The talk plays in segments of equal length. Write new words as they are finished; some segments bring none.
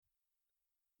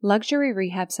Luxury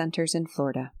rehab centers in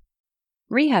Florida.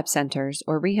 Rehab centers,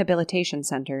 or rehabilitation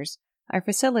centers, are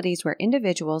facilities where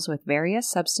individuals with various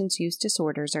substance use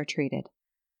disorders are treated.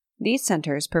 These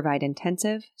centers provide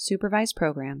intensive, supervised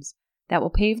programs that will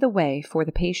pave the way for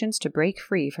the patients to break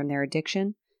free from their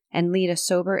addiction and lead a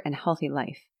sober and healthy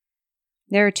life.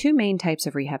 There are two main types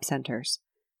of rehab centers.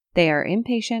 They are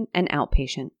inpatient and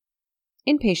outpatient.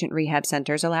 Inpatient rehab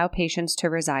centers allow patients to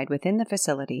reside within the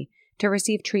facility to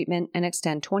receive treatment and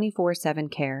extend 24/7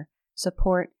 care,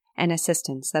 support, and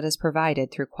assistance that is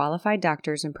provided through qualified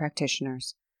doctors and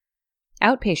practitioners.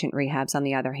 Outpatient rehabs, on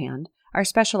the other hand, are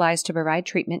specialized to provide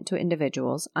treatment to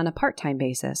individuals on a part-time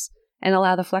basis and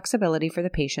allow the flexibility for the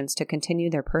patients to continue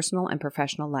their personal and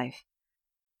professional life.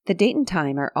 The date and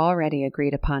time are already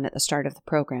agreed upon at the start of the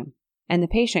program, and the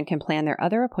patient can plan their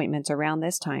other appointments around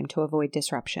this time to avoid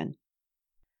disruption.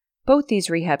 Both these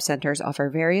rehab centers offer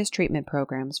various treatment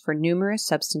programs for numerous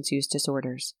substance use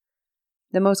disorders.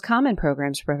 The most common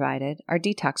programs provided are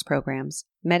detox programs,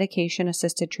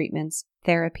 medication-assisted treatments,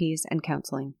 therapies, and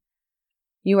counseling.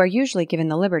 You are usually given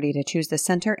the liberty to choose the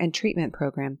center and treatment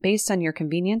program based on your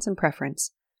convenience and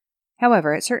preference.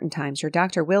 However, at certain times, your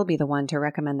doctor will be the one to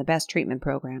recommend the best treatment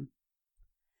program.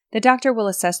 The doctor will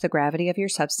assess the gravity of your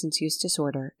substance use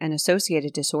disorder and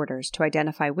associated disorders to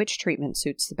identify which treatment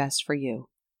suits the best for you.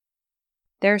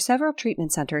 There are several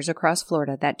treatment centers across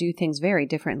Florida that do things very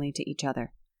differently to each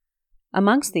other.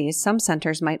 Amongst these, some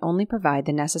centers might only provide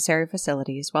the necessary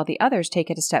facilities, while the others take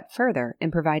it a step further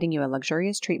in providing you a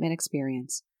luxurious treatment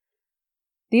experience.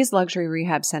 These luxury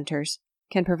rehab centers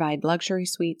can provide luxury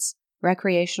suites,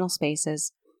 recreational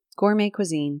spaces, gourmet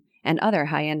cuisine, and other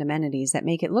high-end amenities that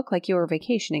make it look like you are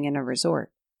vacationing in a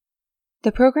resort.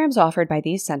 The programs offered by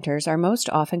these centers are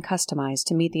most often customized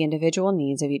to meet the individual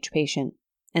needs of each patient,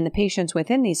 and the patients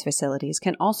within these facilities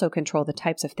can also control the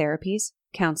types of therapies,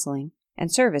 counseling,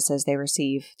 and services they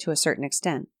receive to a certain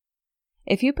extent.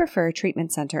 If you prefer a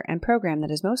treatment center and program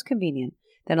that is most convenient,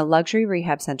 then a luxury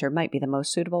rehab center might be the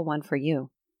most suitable one for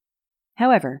you.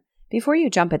 However, before you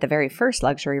jump at the very first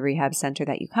luxury rehab center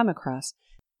that you come across,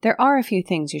 there are a few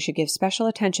things you should give special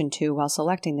attention to while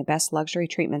selecting the best luxury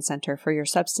treatment center for your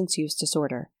substance use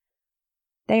disorder.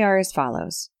 They are as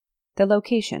follows. The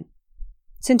location.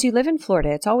 Since you live in Florida,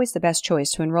 it's always the best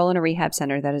choice to enroll in a rehab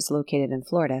center that is located in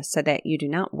Florida so that you do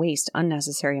not waste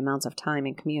unnecessary amounts of time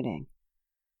in commuting.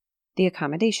 The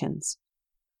accommodations.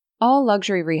 All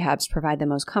luxury rehabs provide the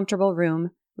most comfortable room,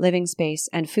 living space,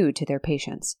 and food to their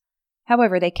patients.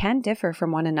 However, they can differ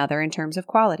from one another in terms of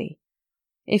quality.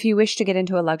 If you wish to get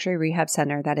into a luxury rehab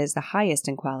center that is the highest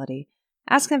in quality,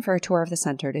 ask them for a tour of the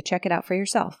center to check it out for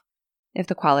yourself. If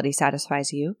the quality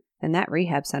satisfies you, then that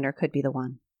rehab center could be the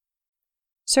one.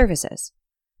 Services.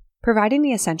 Providing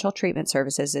the essential treatment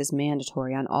services is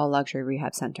mandatory on all luxury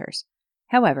rehab centers.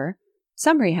 However,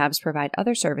 some rehabs provide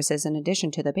other services in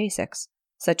addition to the basics,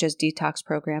 such as detox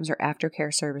programs or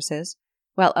aftercare services,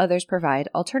 while others provide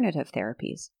alternative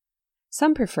therapies.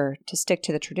 Some prefer to stick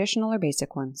to the traditional or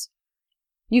basic ones.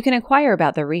 You can inquire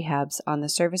about the rehabs on the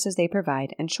services they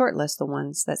provide and shortlist the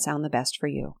ones that sound the best for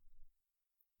you.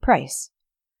 Price.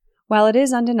 While it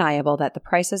is undeniable that the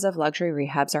prices of luxury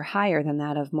rehabs are higher than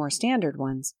that of more standard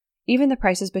ones, even the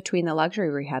prices between the luxury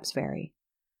rehabs vary.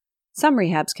 Some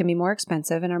rehabs can be more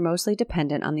expensive and are mostly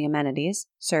dependent on the amenities,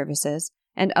 services,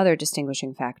 and other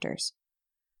distinguishing factors.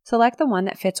 Select the one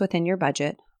that fits within your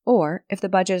budget, or, if the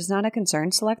budget is not a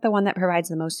concern, select the one that provides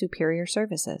the most superior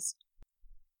services.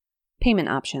 Payment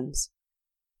options.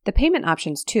 The payment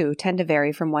options, too, tend to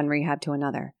vary from one rehab to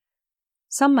another.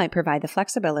 Some might provide the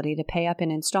flexibility to pay up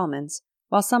in installments,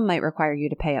 while some might require you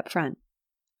to pay up front.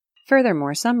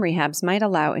 Furthermore, some rehabs might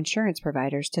allow insurance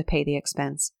providers to pay the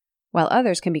expense, while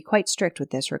others can be quite strict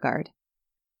with this regard.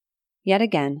 Yet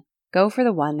again, go for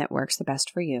the one that works the best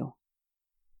for you.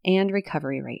 And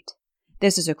recovery rate.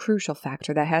 This is a crucial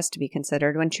factor that has to be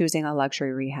considered when choosing a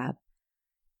luxury rehab.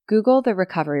 Google the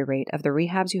recovery rate of the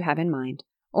rehabs you have in mind,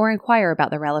 or inquire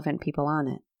about the relevant people on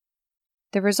it.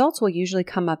 The results will usually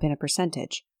come up in a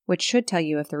percentage, which should tell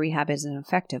you if the rehab is an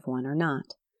effective one or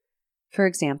not. For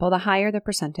example, the higher the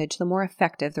percentage, the more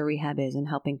effective the rehab is in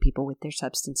helping people with their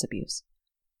substance abuse.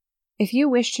 If you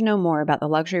wish to know more about the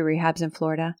luxury rehabs in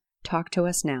Florida, talk to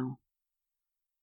us now.